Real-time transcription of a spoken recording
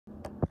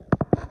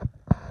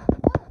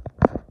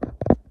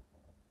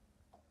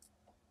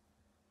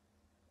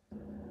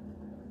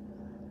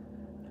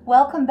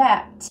Welcome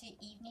back to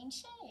Evening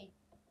Shade.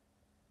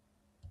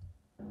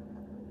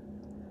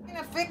 I'm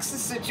gonna fix the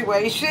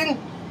situation. It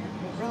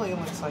really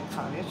looks like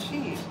cottage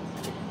cheese.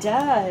 It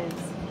does.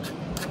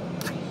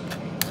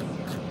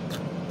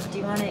 Do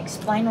you want to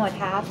explain what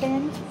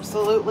happened?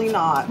 Absolutely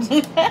not.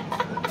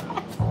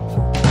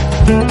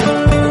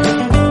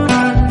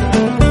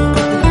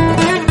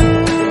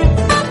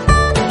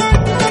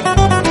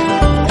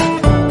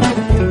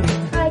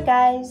 Hi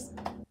guys,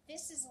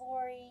 this is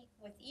Lori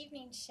with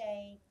Evening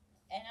Shade,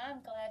 and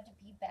I'm glad to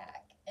be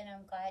back, and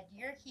I'm glad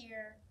you're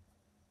here.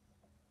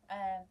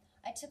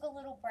 I took a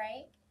little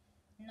break,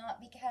 not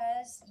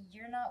because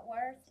you're not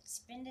worth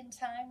spending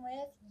time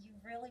with, you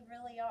really,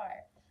 really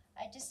are.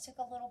 I just took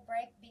a little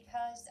break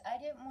because I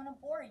didn't want to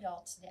bore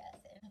y'all to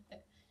death.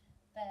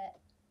 But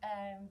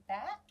I'm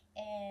back,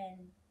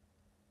 and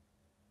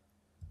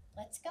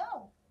let's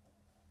go.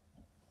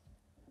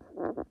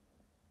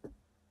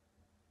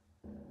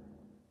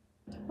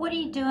 What are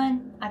you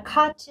doing? I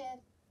caught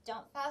you.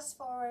 Don't fast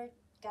forward.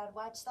 Gotta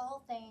watch the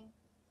whole thing.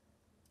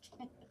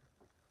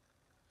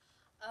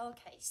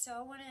 Okay, so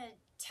I want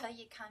to tell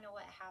you kind of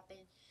what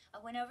happened. I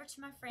went over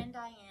to my friend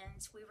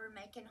Diane's. We were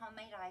making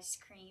homemade ice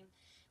cream.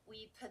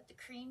 We put the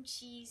cream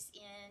cheese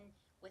in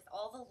with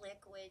all the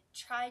liquid,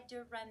 tried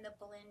to run the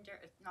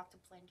blender, not the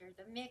blender,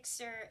 the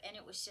mixer, and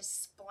it was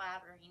just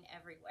splattering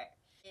everywhere.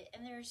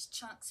 And there's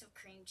chunks of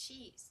cream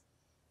cheese.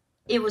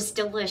 It was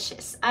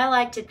delicious. I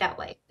liked it that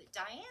way. But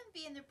Diane,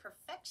 being the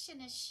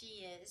perfectionist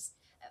she is,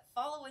 at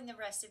following the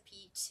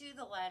recipe to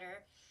the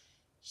letter,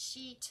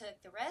 she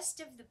took the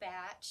rest of the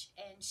batch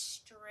and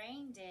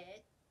strained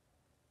it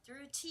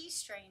through a tea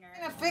strainer.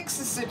 I'm gonna fix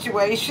the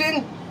situation.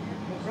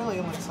 It really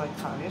looks like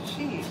cottage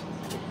cheese.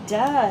 It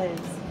does.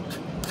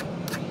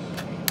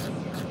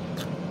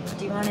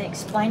 Do you want to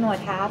explain what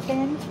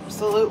happened?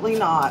 Absolutely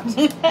not.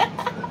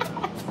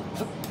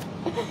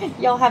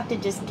 You'll have to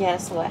just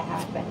guess what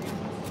happened.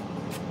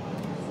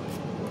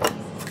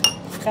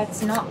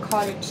 That's not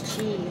cottage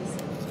cheese.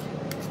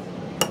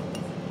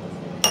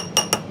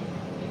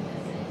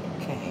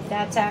 Okay.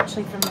 That's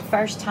actually from the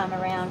first time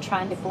around,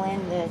 trying to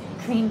blend the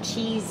cream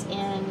cheese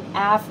in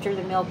after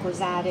the milk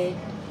was added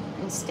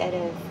instead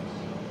of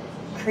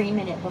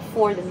creaming it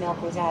before the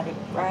milk was added,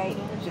 right?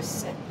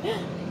 Just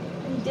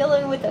I'm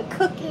dealing with a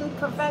cooking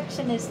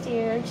perfectionist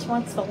here. She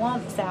wants the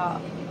lumps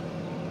out.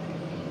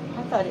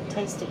 I thought it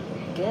tasted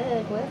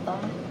good with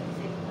them.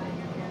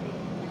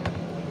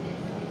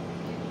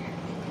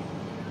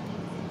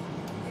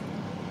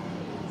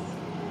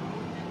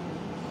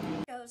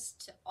 Goes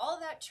to all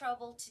that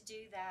trouble to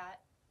do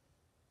that.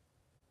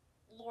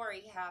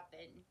 Lori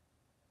happened.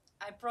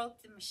 I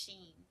broke the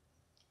machine.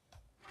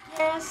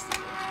 Yes,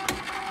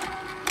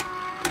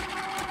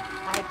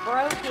 I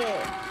broke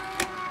it.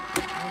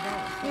 I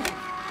don't think.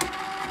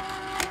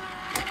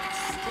 It's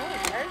still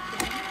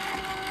working.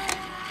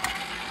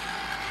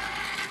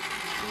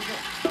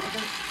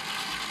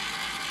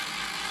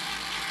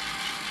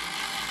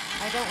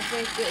 I don't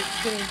think that it's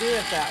going to do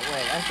it that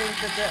way. I think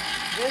that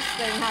this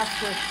thing has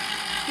to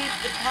keep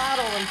the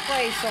paddle in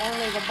place so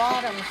only the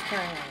bottom's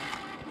turning.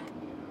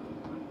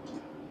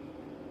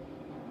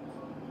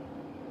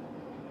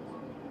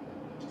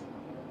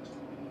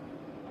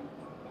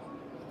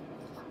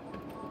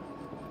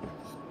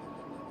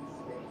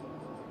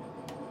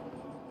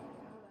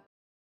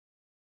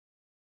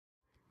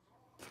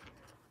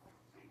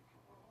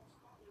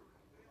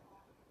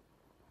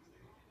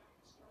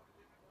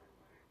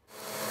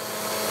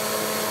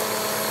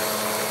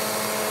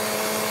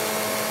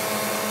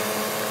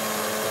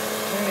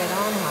 Turn it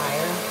on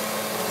higher.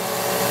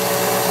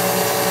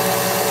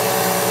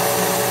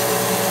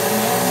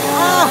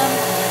 Ah!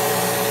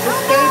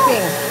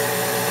 Escaping.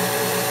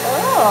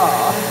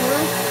 Oh.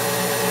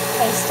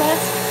 Taste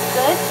test?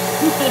 Good?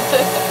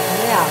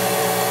 Yeah.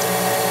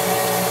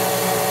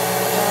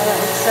 Oh, that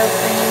looks so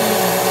creamy.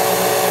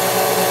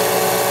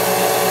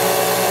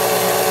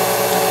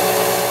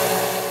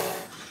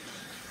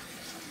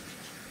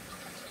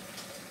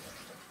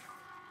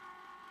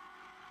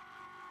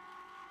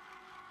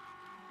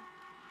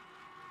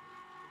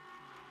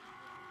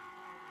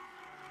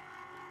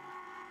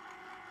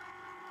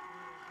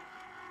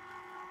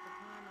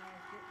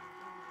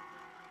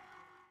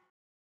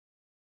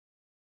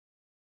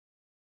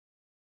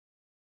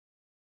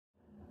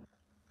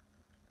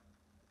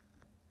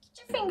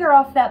 Get your finger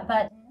off that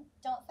button.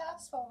 Don't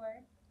fast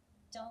forward.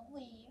 Don't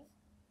leave.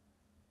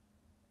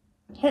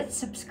 Hit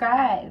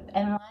subscribe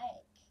and like.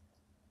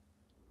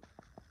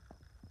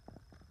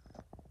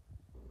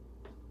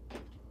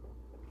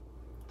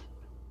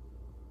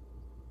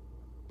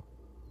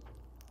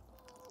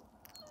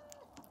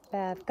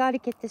 I've got to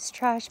get this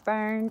trash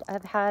burned.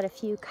 I've had a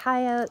few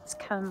coyotes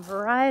come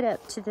right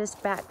up to this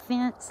back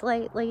fence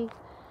lately.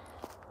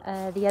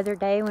 The other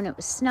day when it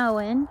was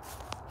snowing,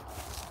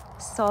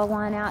 saw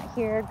one out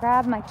here,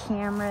 grabbed my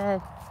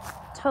camera.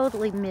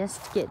 Totally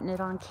missed getting it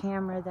on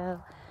camera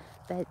though,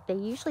 but they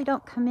usually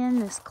don't come in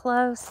this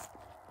close.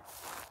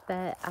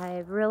 But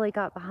I really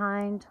got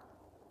behind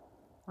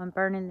on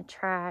burning the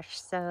trash,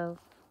 so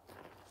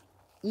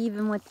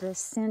even with the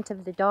scent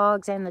of the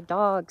dogs and the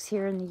dogs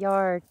here in the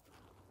yard,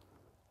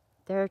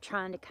 they're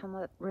trying to come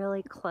up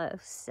really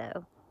close.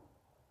 So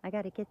I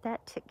got to get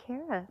that took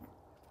care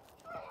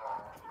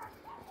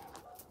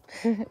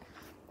of.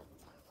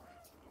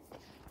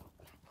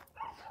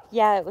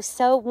 Yeah, it was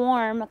so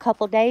warm a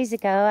couple days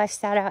ago. I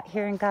sat out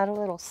here and got a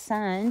little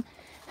sun.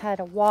 Had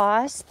a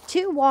wasp,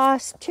 two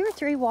or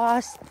three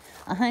wasps,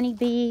 a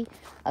honeybee,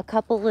 a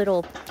couple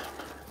little,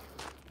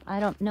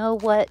 I don't know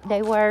what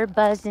they were,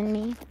 buzzing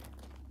me.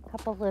 A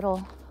couple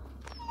little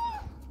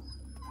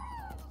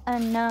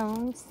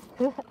unknowns.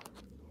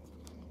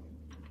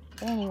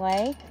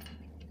 Anyway,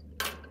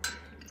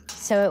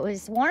 so it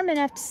was warm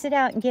enough to sit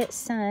out and get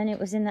sun. It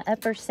was in the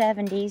upper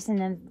 70s, and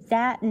then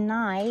that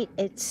night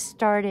it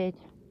started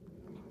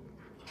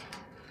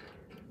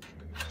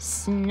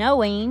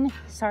snowing.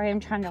 Sorry, I'm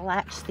trying to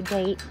latch the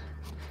gate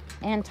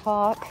and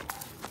talk.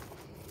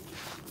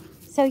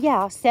 So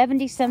yeah,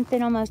 70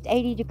 something, almost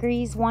 80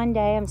 degrees one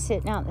day. I'm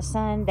sitting out in the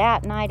sun.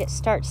 That night it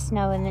starts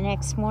snowing. The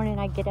next morning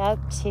I get up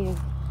to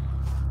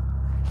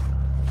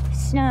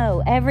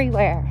snow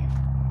everywhere.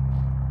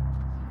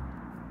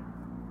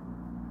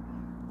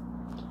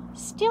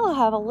 Still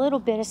have a little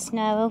bit of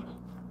snow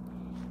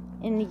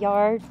in the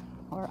yard,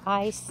 or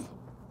ice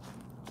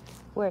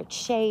where it's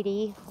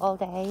shady all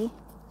day.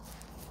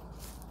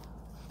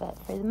 But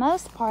for the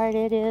most part,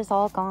 it is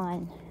all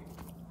gone.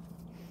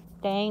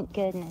 Thank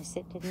goodness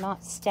it did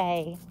not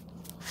stay.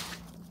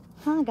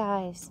 Huh,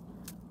 guys?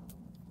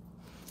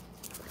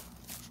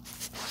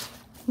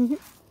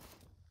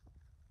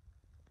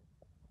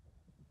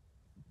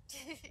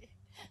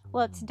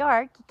 Well, it's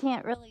dark. You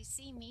can't really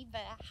see me,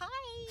 but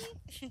hi!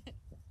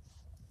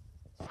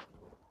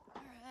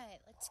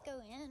 Alright, let's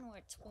go in where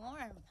it's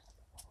warm.